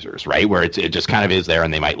half-ass users, right? Where it just kind of is there,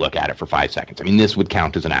 and they might look at it for 5 seconds. I mean, this would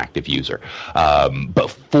count as an active user.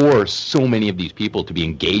 But for so many of these people to be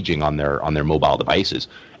engaging on their mobile devices,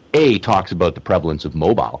 talks about the prevalence of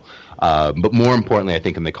mobile. But more importantly, I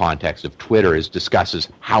think in the context of Twitter, discusses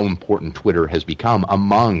how important Twitter has become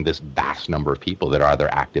among this vast number of people that are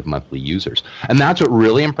their active monthly users. And that's what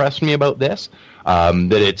really impressed me about this,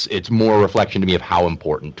 that it's more a reflection to me of how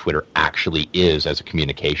important Twitter actually is as a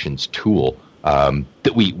communications tool,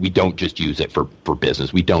 that we don't just use it for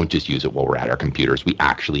business. We don't just use it while we're at our computers. We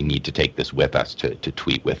actually need to take this with us to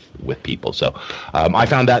tweet with people. So I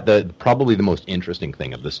found that probably the most interesting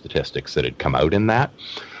thing of the statistics that had come out in that.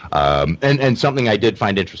 And something I did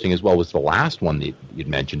find interesting as well was the last one that you'd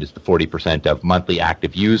mentioned, is the 40% of monthly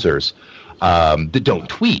active users that don't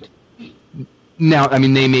tweet. Now, I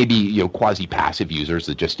mean, they may be quasi-passive users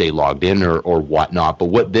that just stay logged in or whatnot. But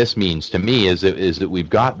what this means to me is that we've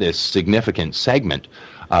got this significant segment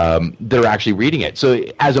that are actually reading it. So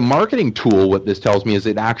as a marketing tool, what this tells me is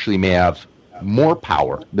it actually may have more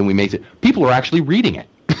power than we may say. People are actually reading it.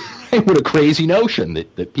 What a crazy notion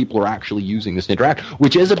that people are actually using this to interact,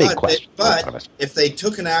 which is a big question. But if they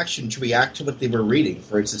took an action to react to what they were reading,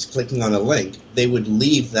 for instance, clicking on a link, they would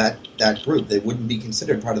leave that group. They wouldn't be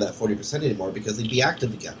considered part of that 40% anymore, because they'd be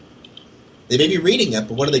active again. They may be reading it,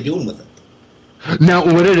 but what are they doing with it? Now,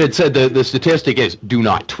 what it had said, the statistic is do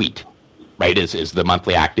not tweet, right? Is the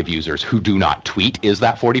monthly active users who do not tweet, is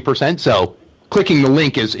that 40%? So clicking the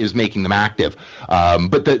link is making them active.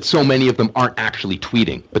 But that so many of them aren't actually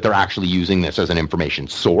tweeting, but they're actually using this as an information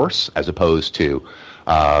source as opposed to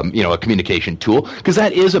a communication tool, because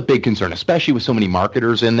that is a big concern, especially with so many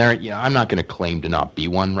marketers in there. I'm not going to claim to not be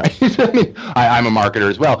one, right? I mean, I'm a marketer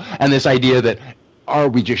as well. And this idea that, are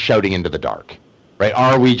we just shouting into the dark, right?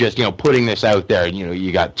 Are we just, putting this out there and,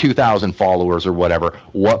 you got 2,000 followers or whatever,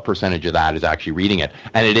 what percentage of that is actually reading it?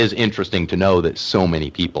 And it is interesting to know that so many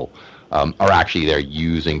people are actually there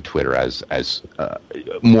using Twitter as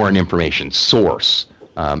more an information source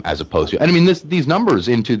as opposed to, and I mean, these numbers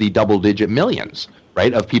into the double-digit millions,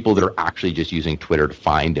 right, of people that are actually just using Twitter to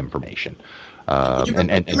find information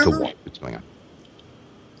and to watch what's going on.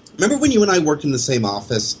 Remember when you and I worked in the same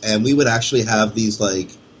office, and we would actually have these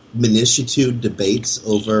minutiatude debates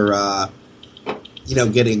over,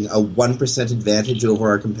 getting a 1% advantage over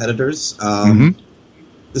our competitors?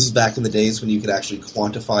 This is back in the days when you could actually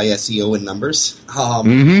quantify SEO in numbers.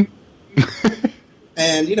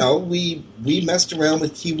 And, we messed around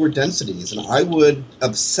with keyword densities, and I would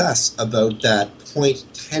obsess about that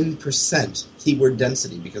 0.10% keyword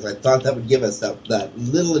density because I thought that would give us that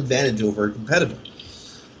little advantage over a competitor.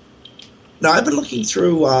 Now, I've been looking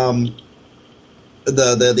through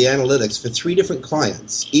the analytics for 3 different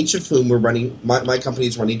clients, each of whom we're running, my company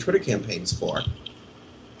is running Twitter campaigns for.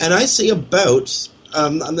 And I see about,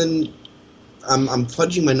 I'm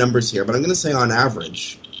fudging my numbers here, but I'm going to say on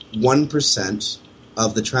average, 1%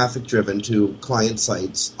 of the traffic driven to client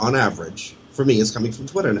sites, on average, for me, is coming from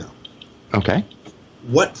Twitter now. Okay.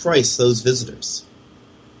 What price those visitors?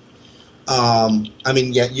 You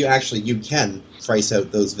can price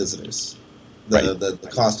out those visitors. The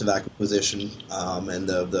cost of acquisition and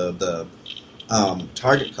the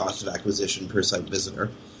target cost of acquisition per site visitor.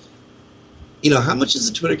 How much does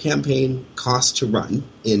a Twitter campaign cost to run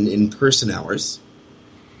in person hours?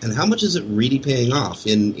 And how much is it really paying off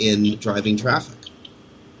in driving traffic?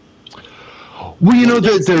 Well,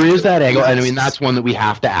 there is that angle, and I mean, that's one that we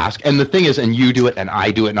have to ask. And the thing is, and you do it, and I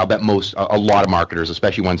do it, and I'll bet a lot of marketers,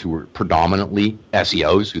 especially ones who were predominantly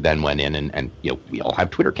SEOs, who then went in and we all have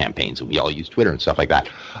Twitter campaigns, and we all use Twitter and stuff like that,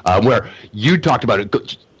 where you talked about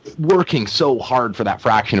it working so hard for that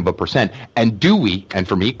fraction of a percent. And do we, and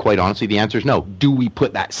for me, quite honestly, the answer is no. Do we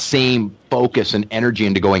put that same focus and energy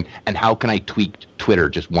into going, and how can I tweak Twitter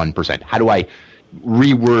just 1%? How do I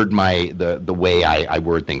reword the way I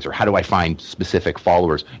word things, or how do I find specific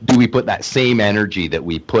followers? Do we put that same energy that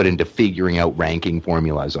we put into figuring out ranking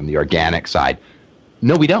formulas on the organic side?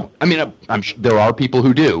 No, we don't. I mean, I'm sure there are people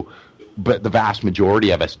who do, but the vast majority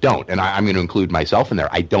of us don't, and I'm going to include myself in there.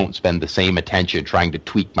 I don't spend the same attention trying to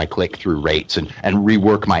tweak my click-through rates and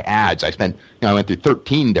rework my ads. I went through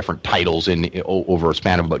 13 different titles over a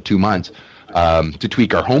span of about 2 months to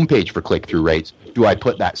tweak our homepage for click-through rates. Do I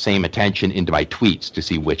put that same attention into my tweets to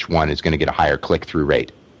see which one is going to get a higher click-through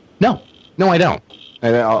rate? No, I don't.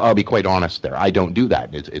 And I'll be quite honest there. I don't do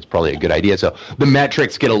that. It's probably a good idea. So the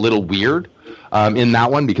metrics get a little weird in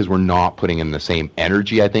that one because we're not putting in the same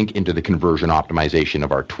energy, I think, into the conversion optimization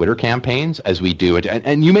of our Twitter campaigns as we do it.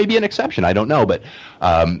 And you may be an exception. I don't know. But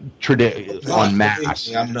en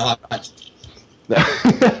masse. I'm not.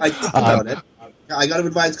 I think about it. I got to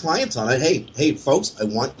advise clients on it. Hey, folks, I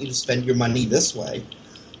want you to spend your money this way.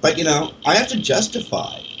 But, I have to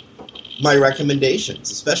justify my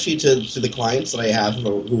recommendations, especially to the clients that I have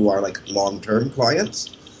who are long-term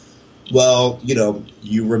clients. Well,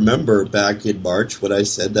 you remember back in March when I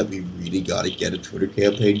said that we really got to get a Twitter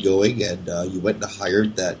campaign going, and you went and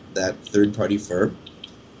hired that third-party firm.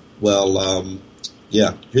 Well,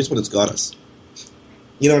 here's what it's got us.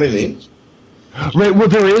 You know what I mean? Right. Well,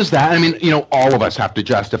 there is that. I mean, all of us have to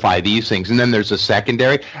justify these things. And then there's a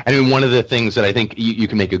secondary. I mean, one of the things that I think you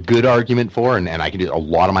can make a good argument for, and I can do, a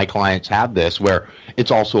lot of my clients have this, where it's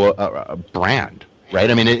also a brand, right?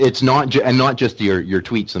 I mean, it's not, and not just your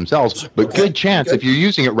tweets themselves, but good chance if you're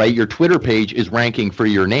using it right, your Twitter page is ranking for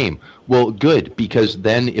your name. Well, good, because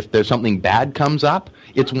then if there's something bad comes up,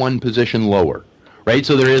 it's one position lower. Right,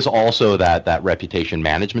 so there is also that reputation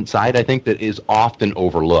management side, I think, that is often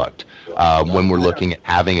overlooked when we're looking at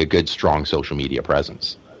having a good, strong social media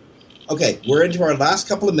presence. Okay, we're into our last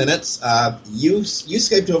couple of minutes. You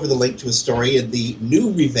Skyped over the link to a story in the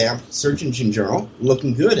new revamped Search Engine Journal,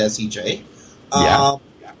 looking good, SEJ.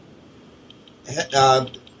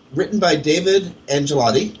 Written by David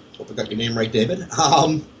Angelotti. Hope I got your name right, David.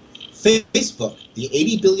 Facebook, the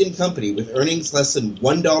 80 billion company with earnings less than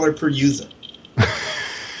 $1 per user.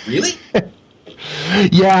 Really?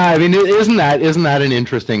 Yeah, I mean, isn't that an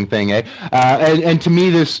interesting thing, eh? And to me,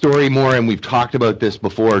 this story more, and we've talked about this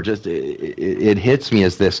before, just it hits me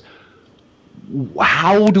as this.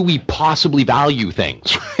 how do we possibly value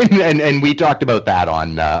things? and we talked about that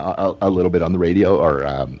on a little bit on the radio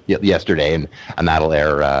or yesterday, and that'll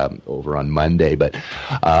air over on Monday. But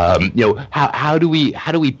how do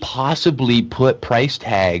we possibly put price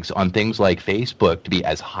tags on things like Facebook to be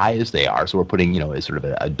as high as they are? So we're putting as sort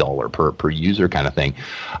of a dollar per user kind of thing,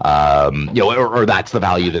 or that's the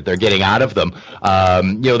value that they're getting out of them.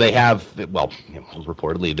 They have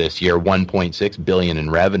reportedly this year $1.6 billion in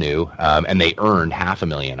revenue, and they earned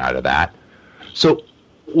 $500,000 out of that. So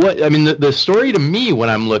the story to me when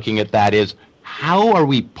I'm looking at that is, how are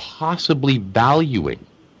we possibly valuing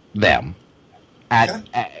them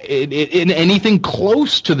in anything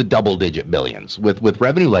close to the double-digit billions with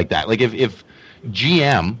revenue like that? Like if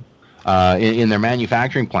GM in their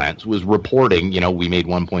manufacturing plants was reporting, we made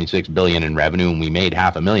 $1.6 billion in revenue and we made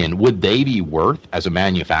 $500,000, would they be worth, as a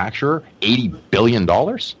manufacturer, $80 billion?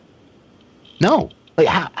 No. Like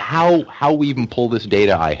how we even pull this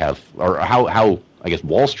data or how I guess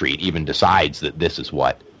Wall Street even decides that this is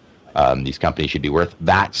what these companies should be worth.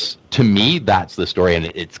 That's the story, and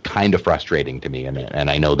it's kind of frustrating to me. And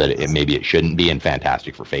I know that maybe it shouldn't be, and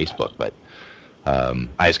fantastic for Facebook, but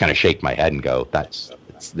I just kind of shake my head and go,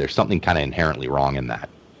 there's something kind of inherently wrong in that.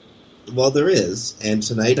 Well, there is, and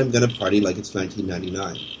tonight I'm going to party like it's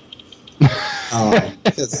 1999.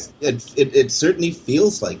 Because it certainly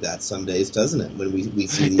feels like that some days, doesn't it? When we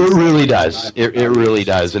see these. It really does. It really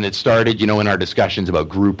does. And it started, in our discussions about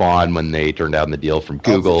Groupon when they turned down the deal from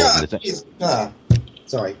Google.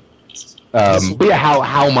 Sorry. But yeah,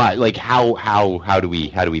 how much? Like how do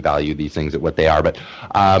we value these things at what they are? But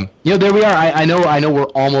there we are. I know we're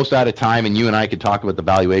almost out of time, and you and I could talk about the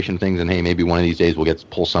valuation things. And hey, maybe one of these days we'll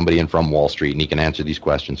pull somebody in from Wall Street, and he can answer these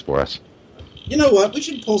questions for us. You know what? We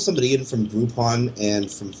should pull somebody in from Groupon and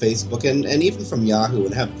from Facebook and even from Yahoo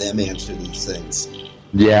and have them answer these things.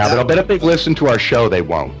 Yeah, but I'll bet if they listen to our show, they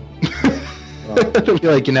won't. They'll be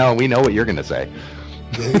like, we know what you're going to say.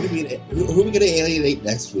 Who are we going to alienate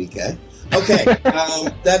next week, eh? Okay,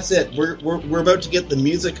 that's it. We're about to get the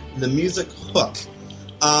music hook.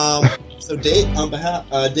 So Dave, on behalf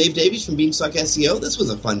Dave Davies from Beanstalk SEO, this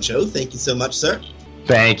was a fun show. Thank you so much, sir.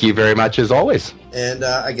 Thank you very much, as always. And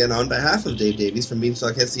again, on behalf of Dave Davies from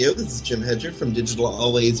Beanstalk SEO, this is Jim Hedger from Digital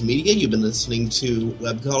Always Media. You've been listening to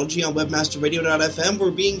Webcology on WebmasterRadio.fm. We're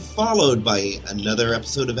being followed by another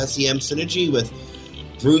episode of SEM Synergy with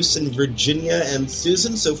Bruce and Virginia and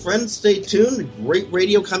Susan. So friends, stay tuned. Great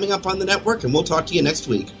radio coming up on the network, and we'll talk to you next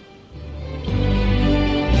week.